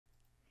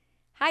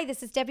Hi,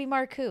 this is Debbie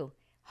Marcoux,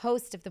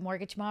 host of the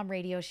Mortgage Mom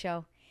Radio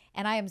Show,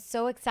 and I am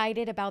so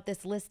excited about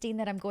this listing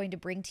that I'm going to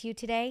bring to you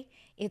today.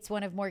 It's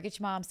one of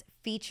Mortgage Mom's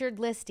featured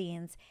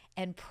listings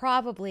and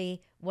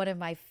probably one of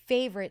my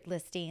favorite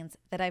listings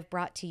that I've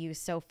brought to you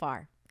so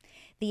far.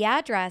 The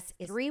address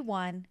is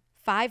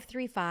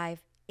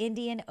 31535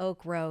 Indian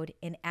Oak Road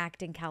in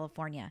Acton,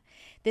 California.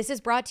 This is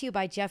brought to you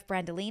by Jeff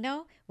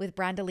Brandolino with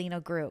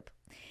Brandolino Group.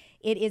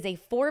 It is a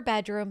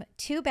 4-bedroom,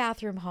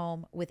 2-bathroom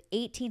home with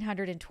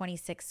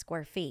 1,826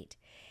 square feet.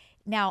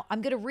 Now,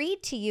 I'm going to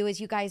read to you as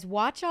you guys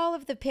watch all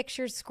of the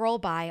pictures scroll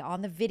by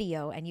on the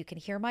video and you can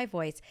hear my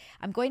voice.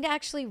 I'm going to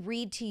actually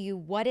read to you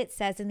what it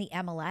says in the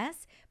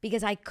MLS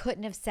because I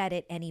couldn't have said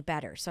it any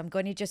better. So I'm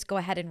going to just go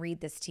ahead and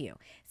read this to you.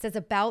 It says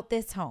about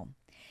this home.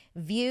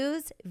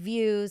 Views,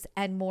 views,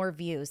 and more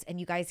views. And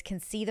you guys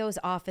can see those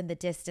off in the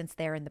distance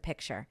there in the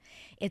picture.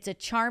 It's a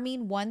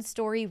charming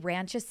 1-story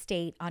ranch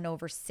estate on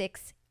over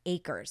 6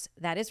 acres.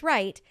 That is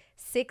right,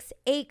 6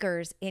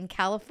 acres in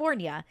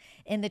California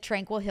in the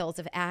tranquil hills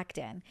of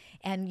Acton.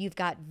 And you've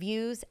got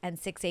views and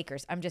 6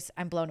 acres.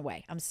 I'm blown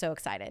away. I'm so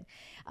excited.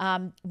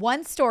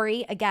 1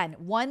 story, again,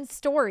 1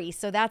 story.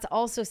 So that's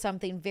also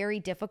something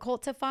very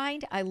difficult to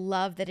find. I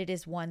love that it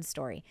is 1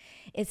 story.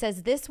 It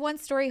says this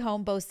 1-story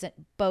home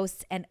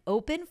boasts an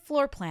open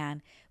floor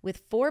plan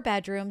with 4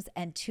 bedrooms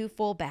and 2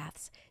 full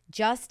baths,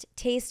 just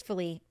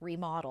tastefully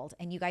remodeled.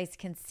 And you guys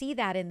can see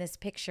that in this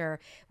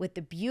picture with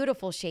the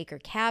beautiful shaker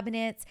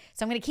cabinets.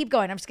 So I'm going to keep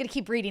going. I'm just going to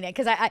keep reading it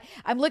because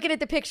I'm looking at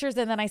the pictures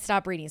and then I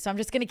stop reading. So I'm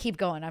just going to keep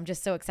going. I'm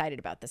just so excited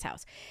about this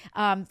house.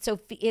 So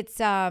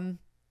it's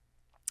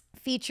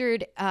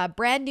featured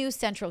brand new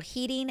central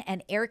heating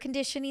and air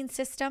conditioning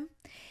system,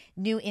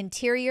 new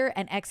interior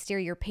and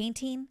exterior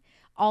painting,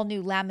 all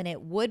new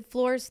laminate wood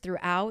floors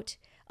throughout,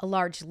 a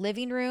large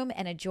living room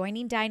and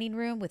adjoining dining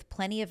room with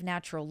plenty of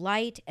natural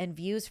light and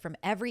views from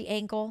every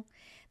angle.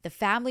 The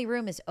family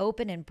room is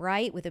open and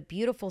bright with a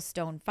beautiful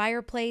stone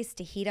fireplace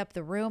to heat up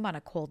the room on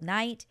a cold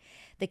night.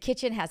 The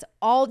kitchen has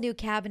all new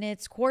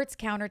cabinets, quartz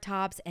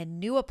countertops, and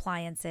new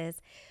appliances.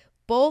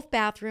 Both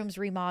bathrooms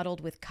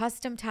remodeled with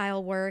custom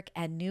tile work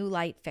and new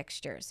light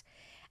fixtures.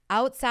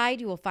 Outside,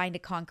 you will find a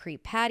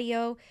concrete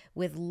patio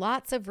with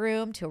lots of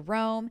room to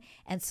roam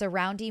and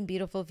surrounding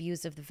beautiful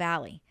views of the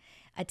valley.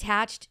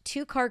 Attached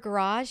 2-car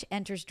garage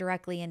enters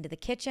directly into the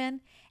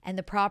kitchen, and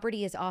the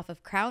property is off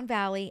of Crown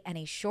Valley and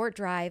a short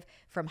drive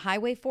from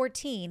Highway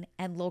 14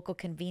 and local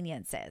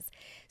conveniences.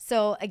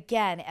 So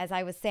again, as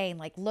I was saying,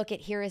 like, look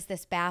at, here is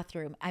this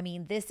bathroom. I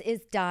mean, this is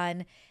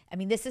done. I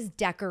mean, this is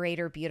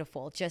decorator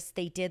beautiful. Just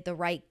they did the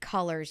right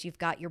colors. You've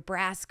got your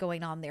brass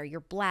going on there,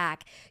 your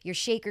black, your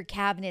shaker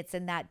cabinets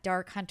in that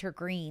dark hunter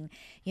green,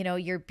 you know,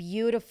 your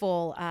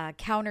beautiful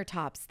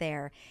countertops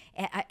there.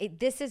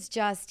 This is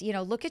just, you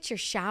know, look at your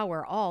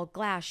shower, all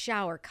glass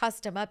shower,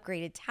 custom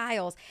upgraded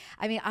tiles.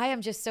 I mean, I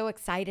am just so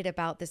excited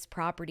about this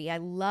property. I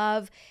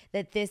love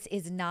that this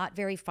is not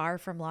very far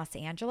from Los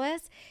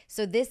Angeles.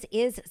 So this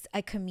is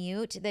a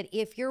commute that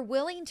if you're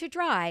willing to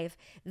drive,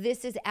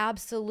 this is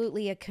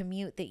absolutely a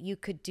commute that you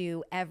could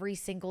do every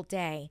single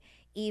day,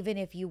 even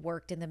if you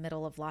worked in the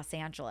middle of Los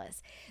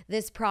Angeles.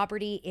 This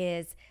property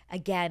is,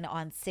 again,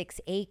 on 6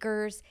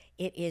 acres.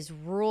 It is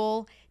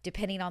rural.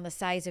 Depending on the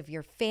size of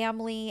your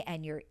family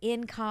and your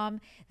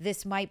income,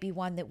 this might be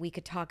one that we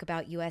could talk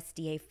about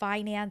USDA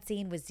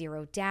financing with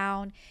 0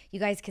 down. You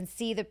guys can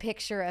see the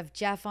picture of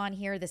Jeff on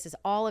here. This is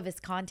all of his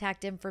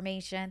contact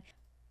information.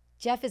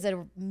 Jeff is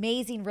an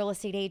amazing real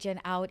estate agent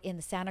out in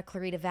the Santa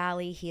Clarita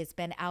Valley. He has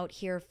been out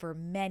here for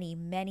many,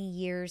 many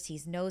years. He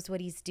knows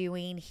what he's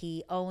doing.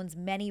 He owns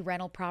many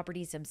rental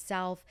properties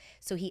himself,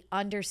 so he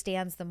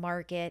understands the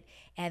market.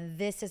 And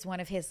this is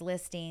one of his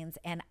listings.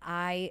 And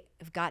I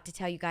have got to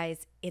tell you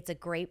guys, it's a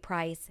great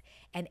price,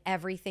 and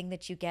everything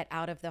that you get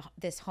out of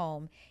this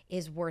home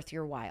is worth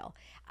your while.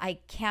 I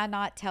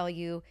cannot tell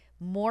you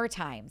more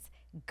times,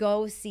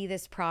 go see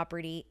this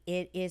property.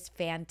 It is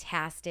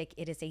fantastic.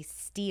 It is a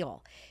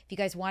steal. If you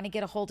guys want to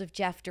get a hold of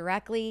Jeff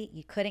directly,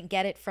 you couldn't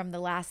get it from the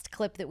last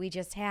clip that we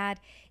just had,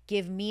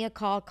 give me a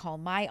call, call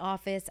my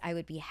office. I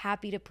would be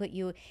happy to put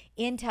you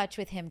in touch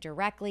with him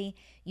directly.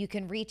 You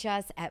can reach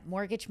us at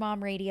Mortgage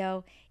Mom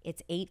Radio.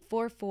 It's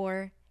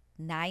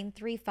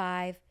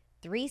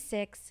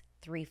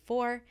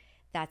 844-935-3634.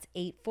 That's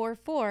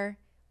 844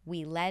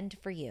 We Lend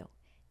for You.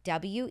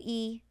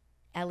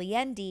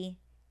 WELEND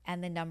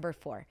and the number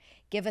 4.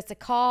 Give us a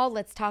call.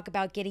 Let's talk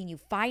about getting you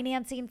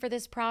financing for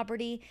this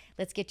property.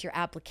 Let's get your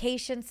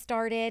application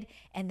started,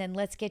 and then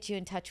let's get you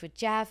in touch with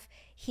Jeff.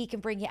 He can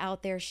bring you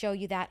out there, show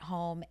you that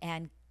home,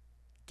 and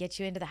get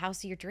you into the house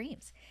of your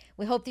dreams.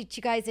 We hope that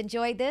you guys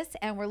enjoyed this,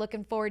 and we're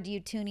looking forward to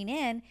you tuning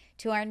in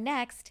to our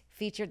next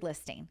featured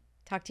listing.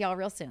 Talk to y'all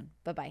real soon.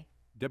 Bye-bye.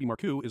 Debbie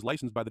Marcoux is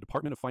licensed by the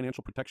Department of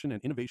Financial Protection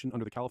and Innovation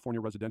under the California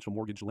Residential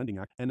Mortgage Lending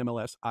Act,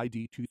 NMLS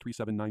ID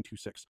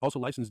 237926. Also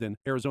licensed in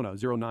Arizona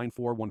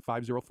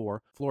 0941504,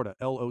 Florida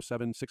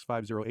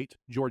L076508,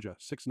 Georgia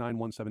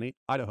 69178,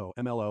 Idaho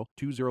MLO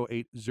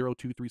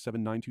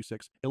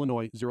 208023796,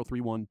 Illinois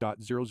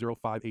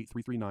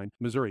 031.0058339,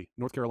 Missouri,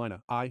 North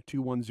Carolina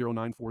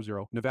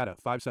I210940, Nevada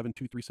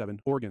 57237,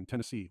 Oregon,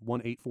 Tennessee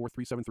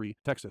 184373,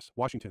 Texas,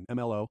 Washington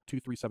MLO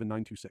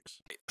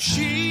 237926.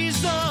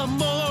 She's a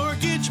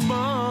mortgage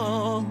mom.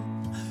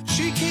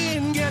 She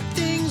can get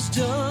things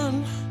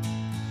done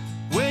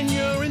when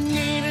you're in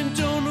need and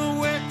don't know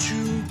where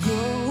to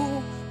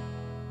go.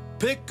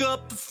 Pick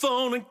up the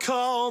phone and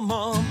call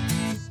Mom.